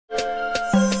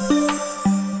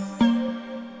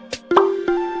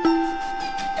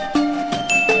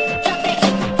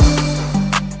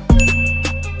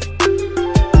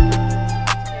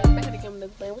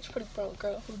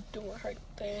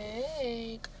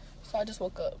So I just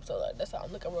woke up. So like that's how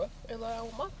I'm looking rough. And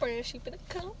like my friend, she finna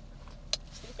come.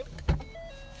 She finna come.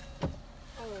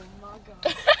 Oh my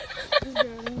god. This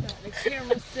girl done got the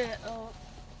camera set up.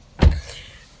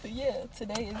 But yeah,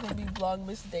 today is gonna be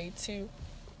Vlogmas Day 2.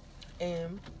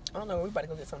 And I don't know, we about to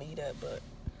go get something to eat at, but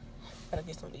I gotta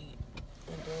get something to eat.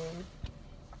 And then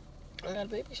I got a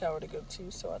baby shower to go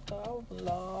to, so I thought I would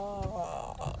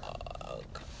vlog.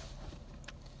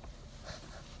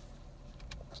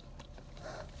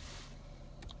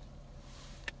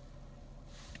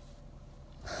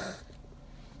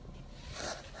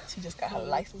 She just got her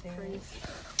license.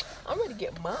 I'm ready to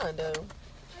get mine though.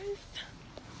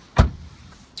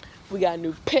 We got a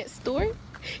new pet store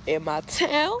in my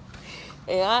town,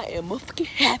 and I am motherfucking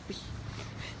happy.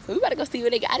 So we about to go see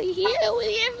what they got in here.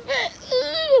 I'm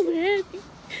happy.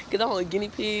 Because I want guinea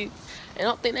pigs. And I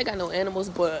don't think they got no animals,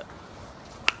 but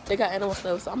they got animal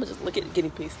stuff. So I'm going to just look at the guinea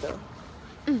pig stuff.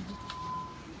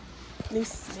 They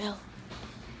smell.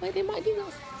 Like they might do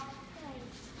those.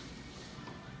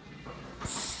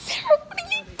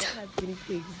 They don't have guinea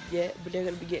pigs yet, but they're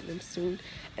going to be getting them soon.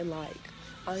 And like,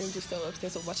 I am just so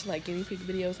obsessed with watching like guinea pig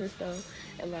videos and stuff.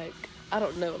 And like, I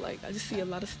don't know, like I just see a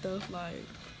lot of stuff like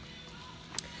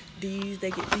these,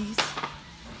 they get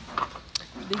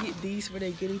these for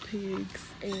their guinea pigs,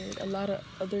 and a lot of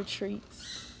other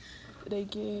treats they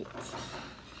get.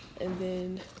 And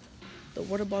then the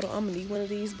water bottle, I'm gonna need one of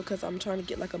these because I'm trying to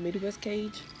get like a Midwest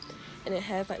cage, and it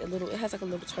has like a little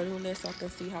turtle in there so I can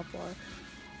see how far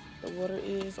the water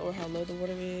is or how low the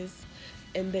water is.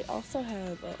 And they also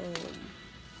have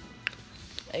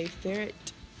a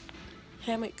ferret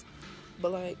hammock,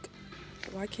 but like,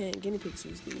 why can't guinea pigs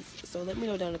use these? So let me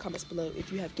know down in the comments below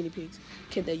if you have guinea pigs,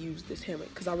 can they use this hammock?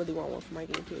 Because I really want one for my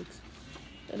guinea pigs.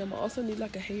 And I'm also need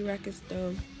like a hay rack and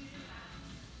stuff.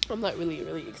 I'm like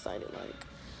really excited. Like,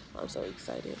 I'm so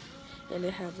excited. And they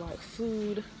have like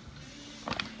food.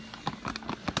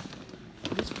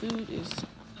 This food is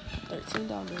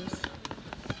 $13.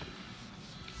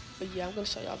 But yeah, I'm gonna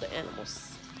show y'all the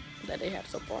animals that they have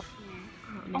so far.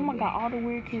 Oh my god, all the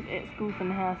weird kids at school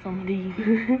finna have some of these.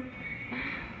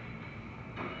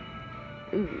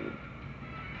 Ooh.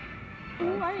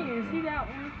 Oh, I didn't even see that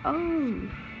one. Oh.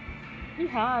 He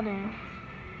hiding.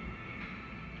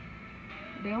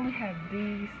 They only have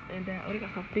these and that. Oh, they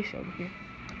got some fish over here.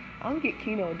 I'm gonna get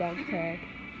Kino a dog tag.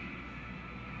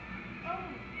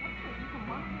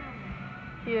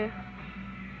 Yeah.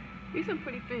 These are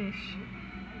pretty fish.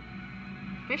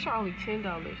 Fish are only $10.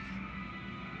 The fish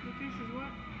is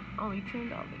what? Only $10.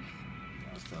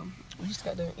 So we just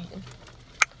got done eating.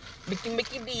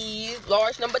 Mickey D's,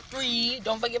 large number 3.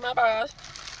 Don't forget my fries.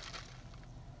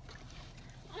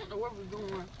 I don't know where we're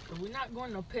going, but we're not going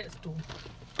to no pet store.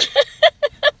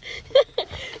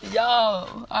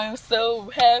 Y'all, I am so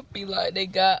happy. Like they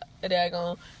got a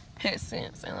daggone Pet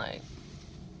Sense and like.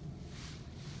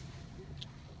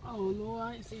 Oh Lord,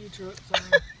 I ain't see your truck.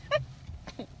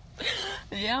 So.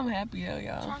 Yeah, I'm happy though,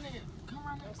 y'all.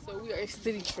 So we are at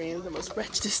City Trends. I'm gonna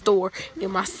scratch the store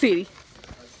in my city,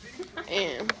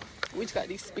 and we just got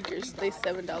these speakers. They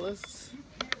 $7.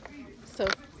 So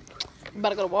I'm about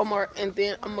to go to Walmart, and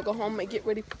then I'm gonna go home and get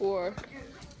ready for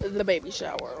the baby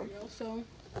shower. So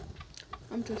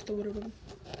I'm dressed or whatever.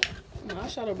 My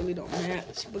eyeshadow really don't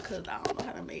match because I don't know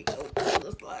how to make those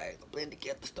colors like blend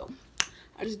together stuff.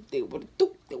 I just did what it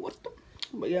do.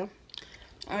 But yeah,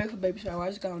 I ready for baby shower. I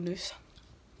just got on this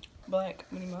black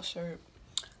Minnie Mouse shirt,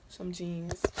 some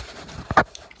jeans,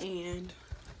 and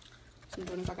some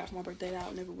Jordans I got for my birthday that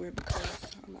I'll never wear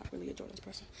because I'm not really a Jordans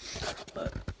person.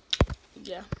 But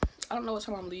yeah, I don't know what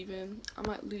time I'm leaving. I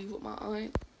might leave with my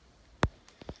aunt.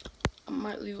 And I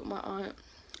might leave with my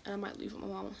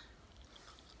mama.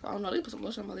 I don't know, they put some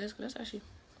lotion on my legs because that's ashy.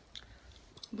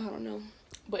 But I don't know.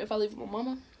 But if I leave with my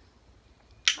mama,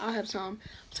 I'll have time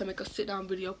to make a sit-down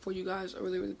video for you guys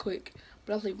really quick.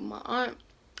 But I'll leave with my aunt.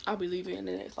 I'll be leaving in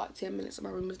the next like 10 minutes and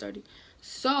my room is dirty.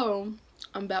 So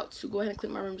I'm about to go ahead and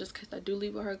clean my room just in case I do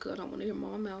leave with her because I don't want to hear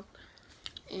my mouth.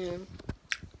 And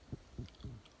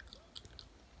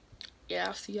yeah,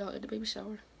 I'll see y'all at the baby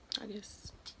shower, I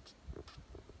guess.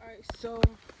 Alright, so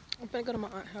I'm finna go to my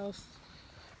aunt's house.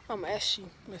 I'm ashy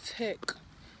as heck.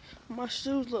 My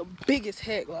shoes look big as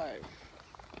heck, like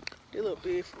they look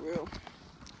big for real. I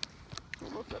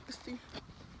don't know if y'all can see,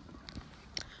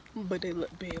 but they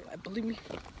look big, like believe me.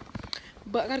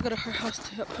 But I gotta go to her house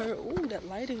to help her. Ooh, that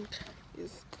lighting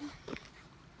is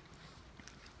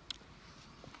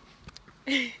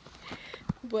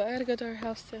but I gotta go to her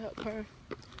house to help her.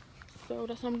 So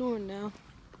that's what I'm doing now.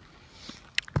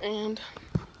 And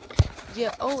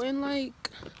yeah, oh, and like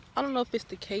I don't know if it's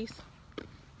the case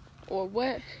or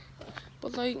what,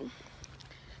 But like,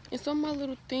 in some of my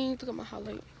little things, look at my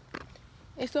highlight.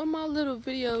 In some of my little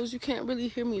videos, you can't really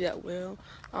hear me that well.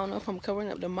 I don't know if I'm covering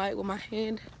up the mic with my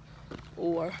hand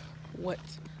or what,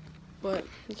 but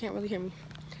you can't really hear me.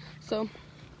 So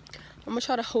I'm gonna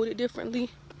try to hold it differently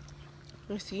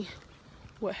and see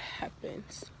what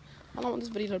happens. I don't want this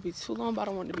video to be too long, but I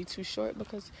don't want it to be too short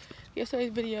because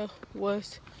yesterday's video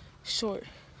was short.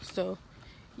 So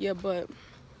yeah, but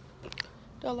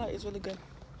the light is really good.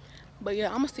 But yeah,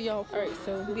 I'm gonna see y'all. Alright,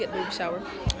 so we at the baby shower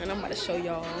and I'm about to show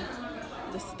y'all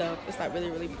the stuff. It's like really,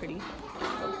 really pretty.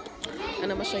 So,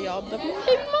 and I'm gonna show y'all the baby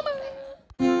mama.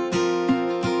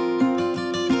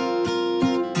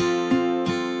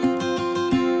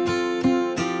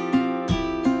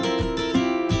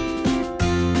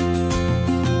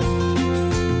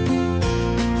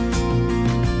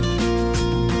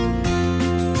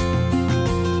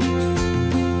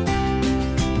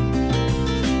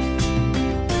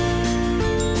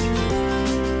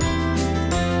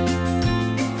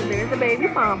 Baby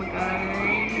mama,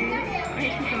 guys.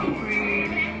 She's so pretty.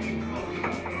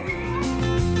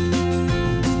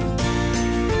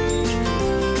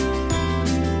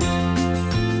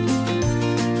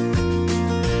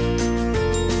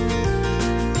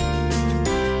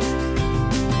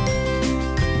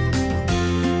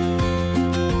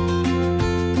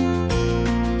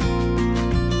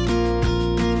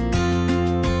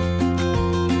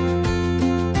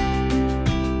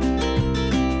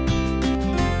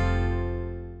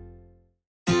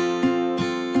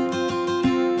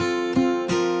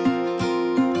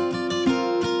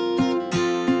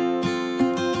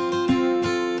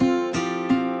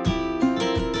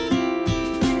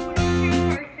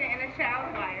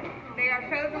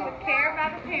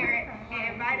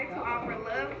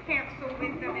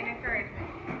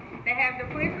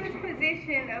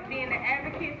 Of being an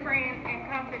advocate, friend, and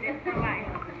confidant for life.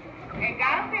 A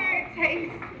godparent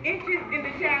takes interest in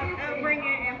the child's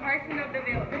upbringing and personal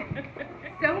development.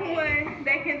 Someone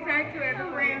they can turn to as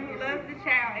a friend who loves the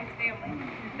child and family.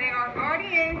 They are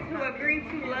guardians who agree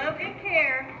to love and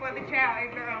care for the child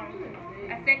as their own.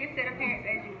 A second set of parents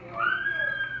as you will.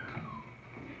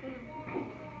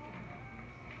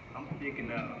 I'm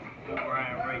picking up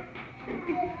Brian Ray.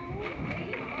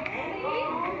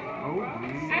 Oh, I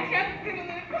showed it to the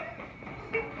little.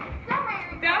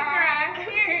 Don't cry.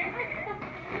 Here.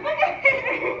 Look at it.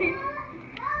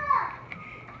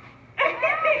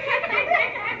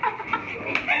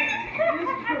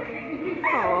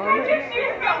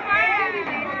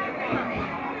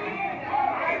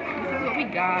 This is what we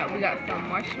got. We got some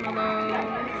marshmallows,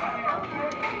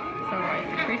 some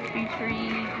Rice Krispie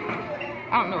treats.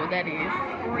 I don't know what that is.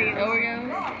 Oreos,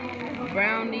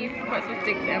 brownies, pretzel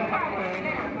sticks, and popcorn.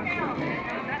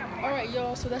 Alright,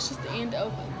 y'all, so that's just the end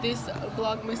of this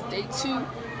Vlogmas Day 2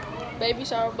 baby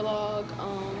shower vlog.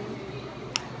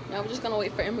 Now we're just gonna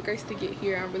wait for Grayce to get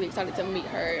here. I'm really excited to meet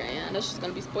her, and I know she's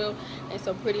gonna be spoiled and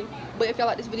so pretty. But if y'all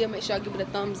like this video, make sure y'all give it a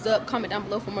thumbs up. Comment down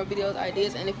below for more videos,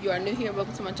 ideas, and if you are new here,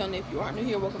 welcome to my channel. If you aren't new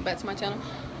here, welcome back to my channel.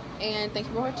 And thank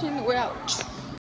you for watching. We're out.